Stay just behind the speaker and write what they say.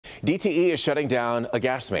DTE is shutting down a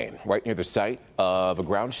gas main right near the site of a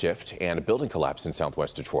ground shift and a building collapse in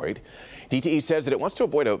southwest Detroit. DTE says that it wants to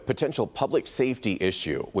avoid a potential public safety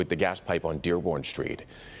issue with the gas pipe on Dearborn Street.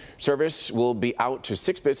 Service will be out to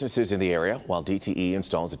 6 businesses in the area while DTE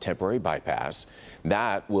installs a temporary bypass.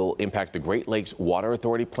 That will impact the Great Lakes Water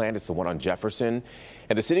Authority plant. It's the one on Jefferson.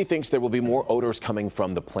 And the city thinks there will be more odors coming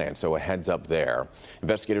from the plant, so a heads up there.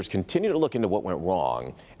 Investigators continue to look into what went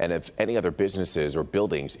wrong and if any other businesses or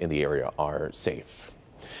buildings in the area are safe.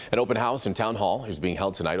 An open house and town hall is being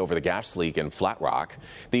held tonight over the gas leak in Flat Rock.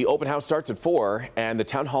 The open house starts at 4 and the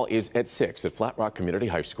town hall is at 6 at Flat Rock Community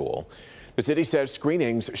High School. The city says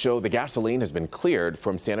screenings show the gasoline has been cleared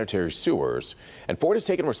from sanitary sewers, and Ford has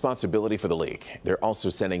taken responsibility for the leak. They're also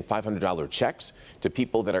sending $500 checks to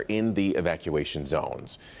people that are in the evacuation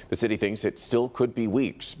zones. The city thinks it still could be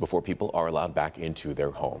weeks before people are allowed back into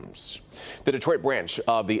their homes. The Detroit branch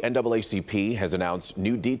of the NAACP has announced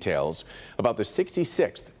new details about the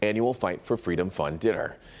 66th annual Fight for Freedom Fund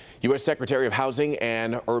dinner. U.S. Secretary of Housing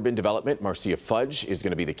and Urban Development Marcia Fudge is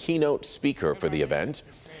going to be the keynote speaker for the event.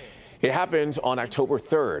 It happens on October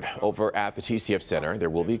 3rd over at the TCF Center. There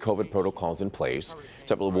will be COVID protocols in place.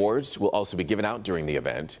 Several awards will also be given out during the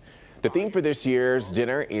event. The theme for this year's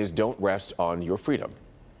dinner is Don't Rest on Your Freedom.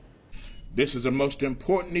 This is the most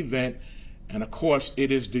important event, and of course,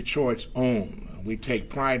 it is Detroit's own. We take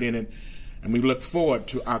pride in it, and we look forward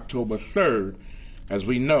to October 3rd as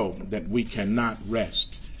we know that we cannot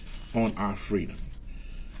rest on our freedom.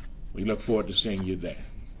 We look forward to seeing you there.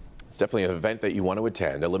 It's definitely an event that you want to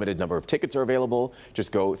attend. A limited number of tickets are available.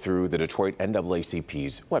 Just go through the Detroit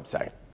NAACP's website.